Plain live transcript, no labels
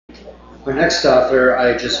Our next author,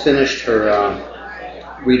 I just finished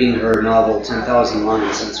reading her novel 10,000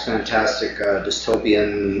 Lines, and it's fantastic,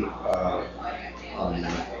 dystopian,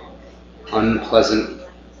 unpleasant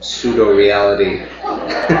pseudo-reality.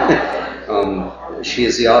 She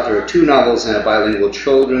is the author of 2 novels and a bilingual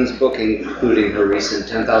children's book, including her recent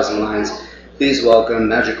 10,000 Lines. Please welcome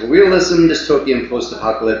magical realism, dystopian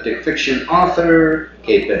post-apocalyptic fiction author,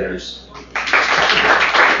 Kate Bitters.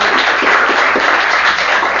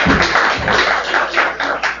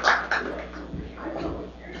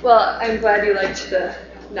 Well, I'm glad you liked the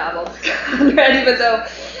novel already, but though,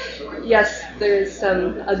 yes, there is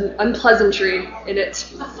some unpleasantry in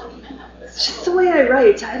it. It's just the way I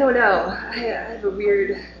write. I don't know. I have a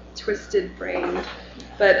weird, twisted brain.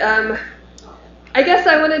 But I guess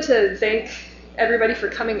I wanted to thank everybody for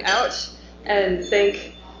coming out and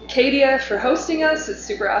thank Cadia for hosting us. It's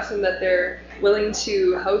super awesome that they're willing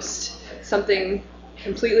to host something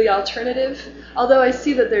completely alternative. Although I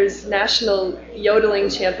see that there's national yodeling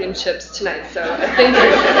championships tonight, so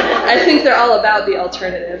I think they're all about the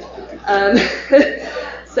alternative. And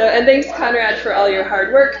thanks, Conrad, for all your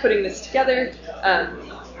hard work putting this together.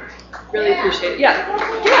 Really appreciate it. Yeah.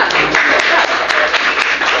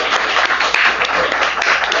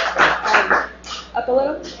 Up a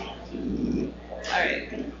little. All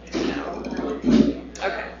right.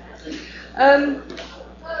 Okay.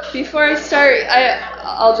 Before I start,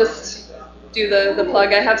 I'll just do the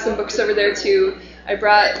plug. I have some books over there too. I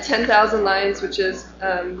brought 10,000 Lines, which is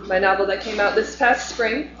my novel that came out this past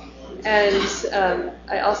spring. And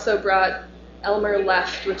I also brought Elmer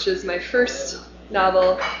Left, which is my first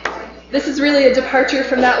novel. This is really a departure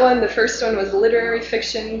from that one. The first one was literary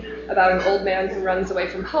fiction about an old man who runs away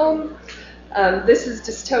from home. This is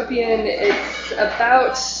dystopian. It's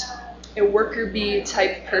about a worker bee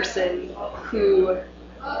type person who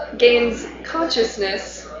gains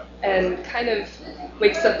consciousness and kind of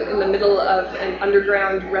wakes up in the middle of an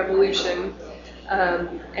underground revolution.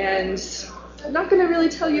 And I'm not going to really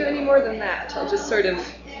tell you any more than that. I'll just sort of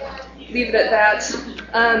leave it at that.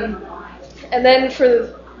 And then for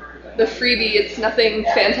the freebie, it's nothing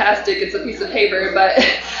fantastic. It's a piece of paper, but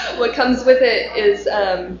what comes with it is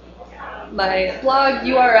my blog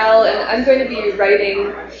URL, and I'm going to be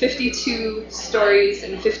writing 52 stories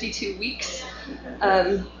in 52 weeks.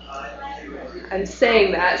 I'm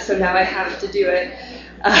saying that, so now I have to do it.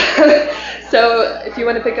 So if you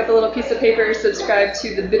want to pick up a little piece of paper, subscribe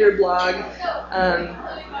to the Bitter blog.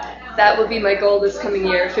 That will be my goal this coming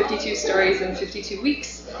year, 52 stories in 52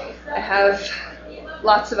 weeks. I have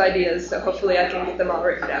lots of ideas, so hopefully I can get them all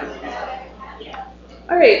written down.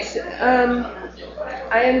 All right,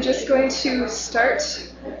 I am just going to start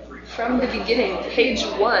from the beginning, page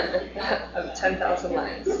 1 of 10,000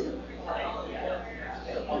 Lines.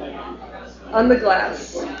 On the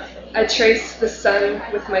glass, I trace the sun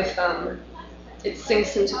with my thumb. It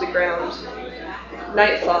sinks into the ground.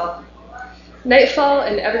 Nightfall. Nightfall,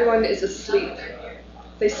 and everyone is asleep.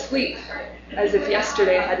 They sleep as if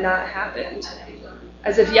yesterday had not happened,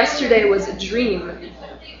 as if yesterday was a dream.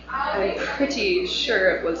 I'm pretty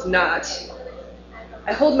sure it was not.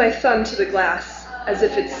 I hold my thumb to the glass as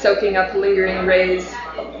if it's soaking up lingering rays,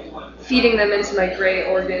 feeding them into my gray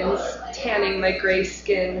organs, tanning my gray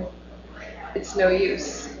skin. It's no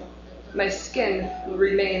use. My skin will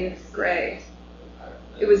remain gray.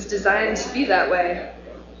 It was designed to be that way,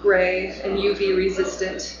 gray and UV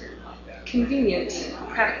resistant, convenient,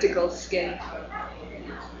 practical skin.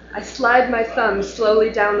 I slide my thumb slowly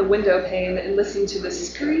down the window pane and listen to the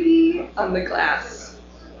scree on the glass.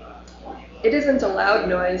 It isn't a loud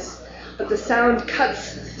noise, but the sound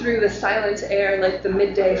cuts through the silent air like the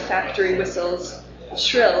midday factory whistles,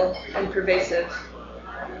 shrill and pervasive.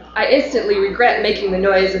 I instantly regret making the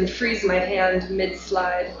noise and freeze my hand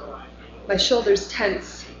mid-slide. My shoulders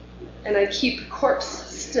tense, and I keep corpse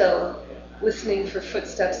still, listening for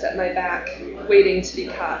footsteps at my back, waiting to be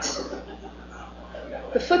caught.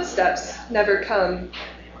 The footsteps never come,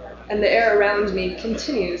 and the air around me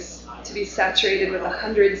continues to be saturated with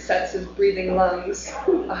 100 sets of breathing lungs,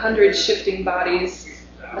 100 shifting bodies,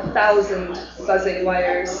 1,000 buzzing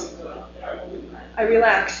wires. I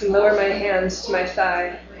relax and lower my hands to my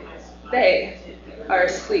thigh. They are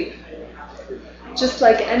asleep. Just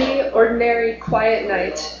like any ordinary quiet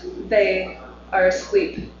night, they are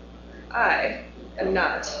asleep. I am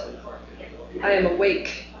not. I am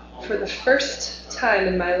awake. For the first time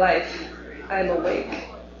in my life, I am awake.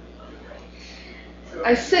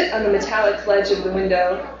 I sit on the metallic ledge of the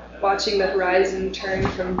window, watching the horizon turn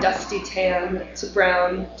from dusty tan to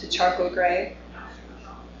brown to charcoal gray.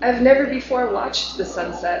 I've never before watched the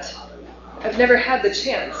sunset. I've never had the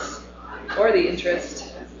chance or the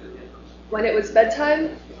interest. When it was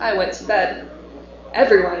bedtime, I went to bed.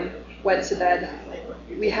 Everyone went to bed.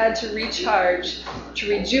 We had to recharge, to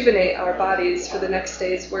rejuvenate our bodies for the next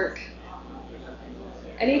day's work.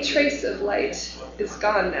 Any trace of light is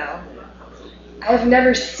gone now. I have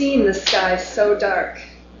never seen the sky so dark.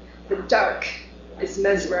 The dark is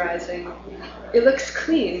mesmerizing. It looks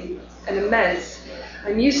clean and immense.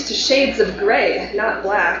 I'm used to shades of gray, not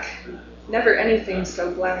black. Never anything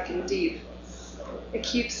so black and deep. It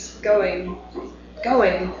keeps going,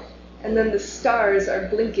 going, and then the stars are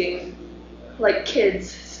blinking, like kids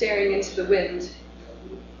staring into the wind.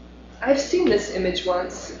 I've seen this image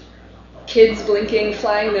once. Kids blinking,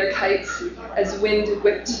 flying their kites as wind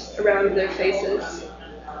whipped around their faces.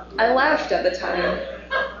 I laughed at the time,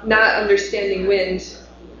 not understanding wind,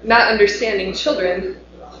 not understanding children.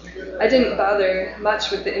 I didn't bother much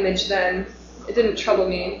with the image then. It didn't trouble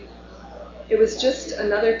me. It was just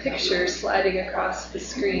another picture sliding across the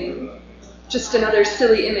screen. Just another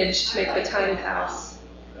silly image to make the time pass.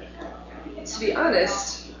 To be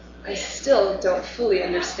honest, I still don't fully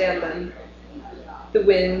understand them. The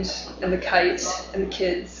wind, and the kite, and the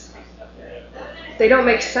kids. They don't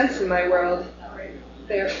make sense in my world.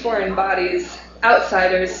 They are foreign bodies,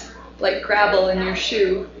 outsiders, like gravel in your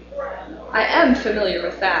shoe. I am familiar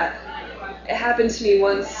with that. It happened to me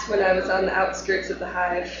once when I was on the outskirts of the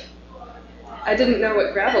hive. I didn't know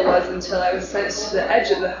what gravel was until I was sent to the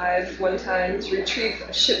edge of the hive one time to retrieve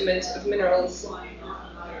a shipment of minerals.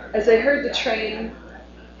 As I heard the train,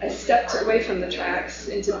 I stepped away from the tracks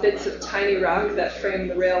into bits of tiny rock that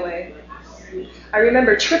framed the railway. I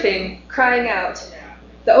remember tripping, crying out.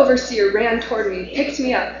 The overseer ran toward me, picked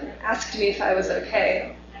me up, asked me if I was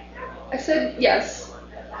okay. I said yes.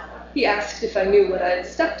 He asked if I knew what I had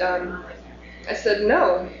stepped on. I said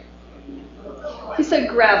no. He said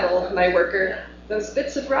gravel, my worker. Those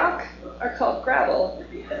bits of rock are called gravel.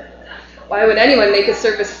 Why would anyone make a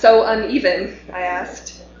surface so uneven? I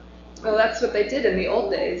asked. Well, that's what they did in the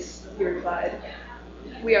old days, he replied.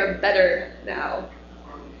 We are better now.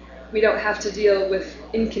 We don't have to deal with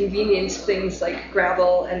inconvenient things like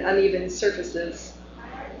gravel and uneven surfaces.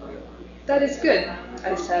 That is good,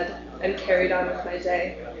 I said, and carried on with my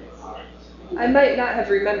day. I might not have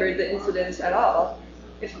remembered the incident at all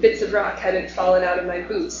if bits of rock hadn't fallen out of my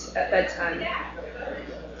boots at bedtime.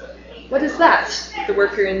 What is that? The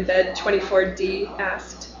worker in bed 24D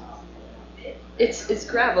asked. It's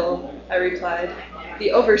gravel, I replied.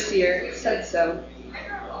 The overseer said so.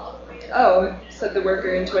 Oh, said the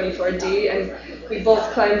worker in 24D, and we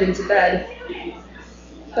both climbed into bed.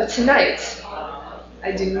 But tonight,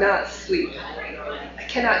 I do not sleep. I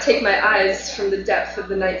cannot take my eyes from the depth of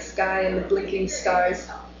the night sky and the blinking stars.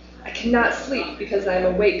 I cannot sleep because I am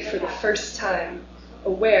awake for the first time,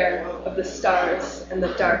 aware of the stars and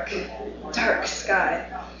the dark, dark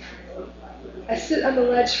sky. I sit on the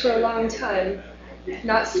ledge for a long time,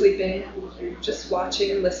 not sleeping, just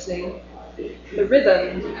watching and listening. The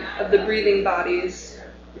rhythm of the breathing bodies,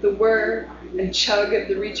 the whir and chug of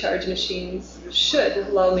the recharge machines should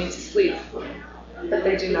lull me to sleep, but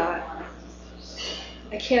they do not.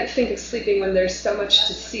 I can't think of sleeping when there's so much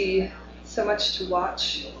to see, so much to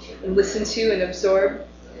watch and listen to and absorb.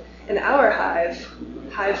 In our hive,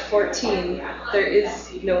 Hive 14, there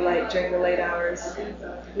is no light during the late hours.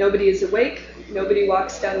 Nobody is awake, nobody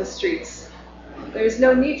walks down the streets. There is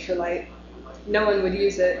no need for light. No one would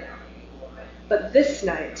use it. But this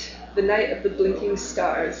night, the night of the blinking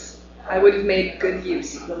stars, I would have made good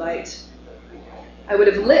use of the light. I would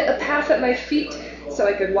have lit a path at my feet so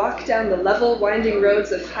I could walk down the level, winding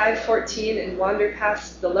roads of Hive 14 and wander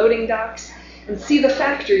past the loading docks and see the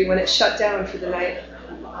factory when it shut down for the night.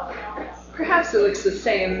 Perhaps it looks the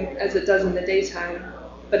same as it does in the daytime,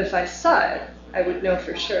 but if I saw it, I would know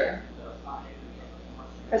for sure.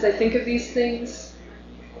 As I think of these things,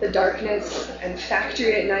 the darkness and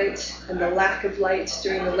factory at night and the lack of light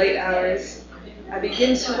during the late hours, I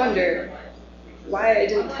begin to wonder why I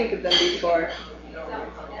didn't think of them before.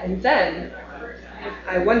 And then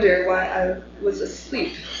I wonder why I was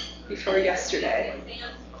asleep before yesterday.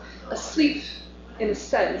 Asleep in a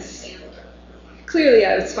sense. Clearly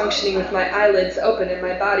I was functioning with my eyelids open and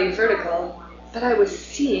my body vertical, but I was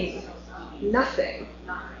seeing nothing.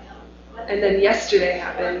 And then yesterday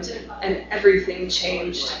happened, and everything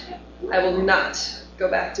changed. I will not go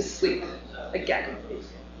back to sleep again.